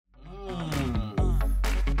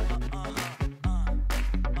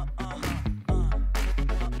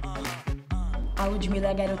A Ludmilla é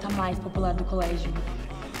a garota mais popular do colégio.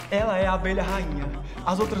 Ela é a abelha rainha.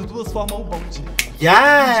 As outras duas formam o bonde.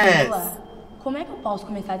 Yes! Ludmilla, como é que eu posso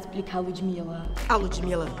começar a explicar a Ludmilla? A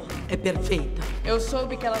Ludmilla é perfeita. Eu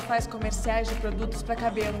soube que ela faz comerciais de produtos para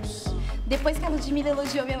cabelos. Depois que a Ludmilla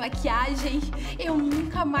elogiou minha maquiagem, eu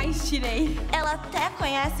nunca mais tirei. Ela até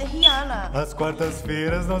conhece Rihanna. Às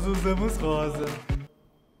quartas-feiras nós usamos rosa.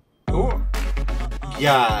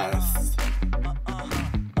 Yes.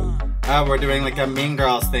 Oh, we're doing like a Mean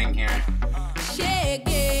Girls thing here.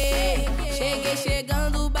 Cheguei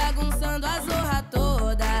chegando, bagunçando a zorra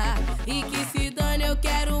toda. E que se dane, eu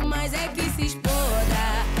quero mais é que se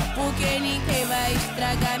exploda. Porque ninguém vai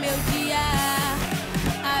estragar meu dia.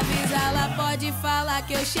 Avisa, ela pode falar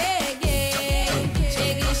que eu cheguei.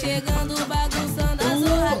 Cheguei chegando, bagunçando a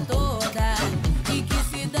zorra toda. E que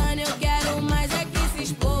se dane, eu quero mais é que se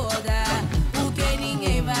exploda. Porque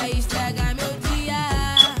ninguém vai estragar meu dia.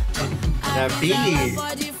 Avisa, ela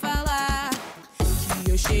pode falar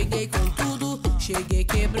que eu cheguei com tudo. Cheguei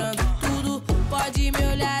quebrando tudo. Pode me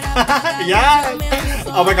olhar apagar. Yes!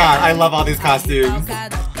 Oh my god, I love all these costumes.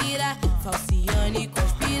 Falciane e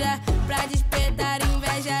conspira pra despertar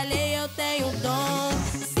inveja alheia. Eu tenho dom.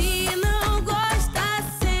 Se não gosta,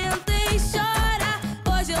 senta e chora.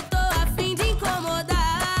 Hoje eu tô a fim de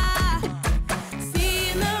incomodar.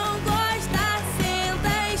 Se não gosta,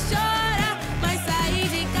 senta e chora. Mas saí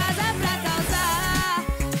de casa pra causar.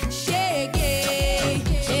 Cheguei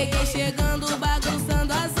chegando,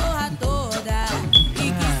 bagunçando a zorra toda.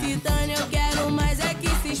 E que se dane, eu quero mais é que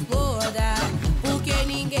se exploda. Porque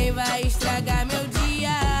ninguém vai estragar meu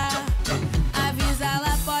dia. Avisa,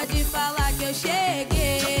 ela pode falar que eu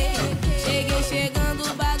cheguei. Cheguei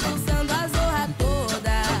chegando, bagunçando a zorra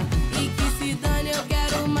toda. E que se dane, eu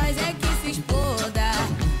quero mais é que se exploda.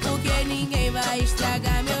 Porque ninguém vai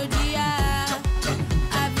estragar meu dia.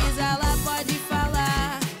 Avisa, ela pode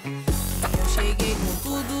falar que eu cheguei com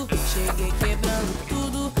tudo. Cheguei quebrando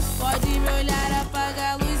tudo. Pode me olhar,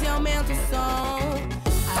 apaga a luz e aumenta o som.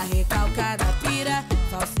 A recalcada pira,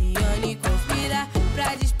 falciane conspira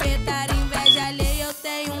pra despertar inveja alheia. Eu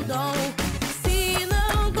tenho um dom. Se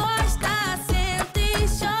não gosta, senta e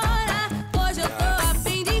chora. Hoje eu tô a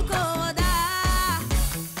fim de incomodar.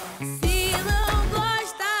 Se não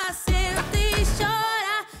gosta, senta e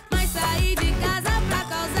chora. Mas saí de casa pra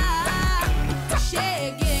causar.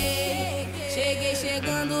 Cheguei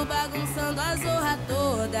chegando, bagunçando a zorra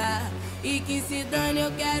toda. E que se dane,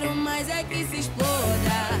 eu quero mais é que se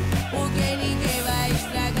exploda. Porque ninguém vai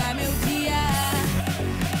estragar meu dia.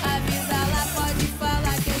 Avisa, ela pode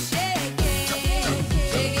falar que eu cheguei.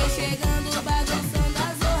 Cheguei chegando, bagunçando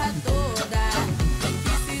a zorra toda. E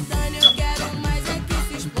que se dane, eu quero mais é que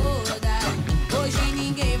se exploda. Hoje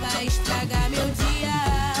ninguém vai estragar meu dia.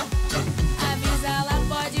 Avisa, ela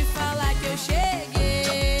pode falar que eu cheguei.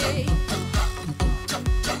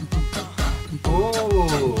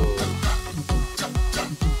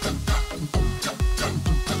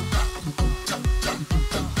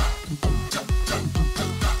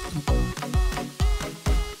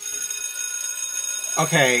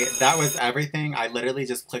 Okay, that was everything. I literally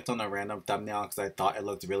just clicked on a random thumbnail because I thought it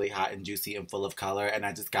looked really hot and juicy and full of color, and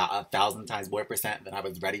I just got 1,000 times more % than I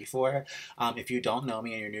was ready for. If you don't know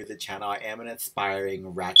me and you're new to the channel, I am an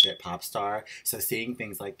aspiring ratchet pop star, so seeing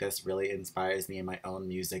things like this really inspires me in my own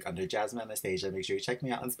music under Jasmine Anastasia. Make sure you check me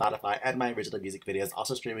out on Spotify and my original music videos,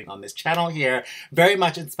 also streaming on this channel here. Very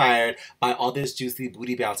much inspired by all this juicy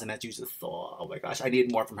booty bouncing that you just saw. Oh my gosh, I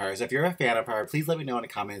need more from her. So if you're a fan of her, please let me know in the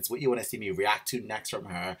comments what you want to see me react to next from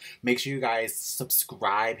her. Make sure you guys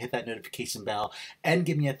subscribe, hit that notification bell, and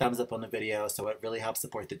give me a thumbs up on the video so it really helps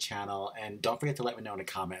support the channel. And don't forget to let me know in the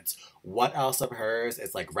comments what else of hers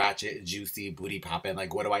is like ratchet, juicy, booty popping.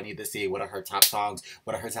 Like, what do I need to see? What are her top songs?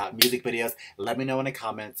 What are her top music videos? Let me know in the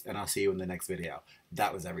comments, and I'll see you in the next video.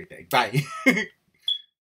 That was everything. Bye.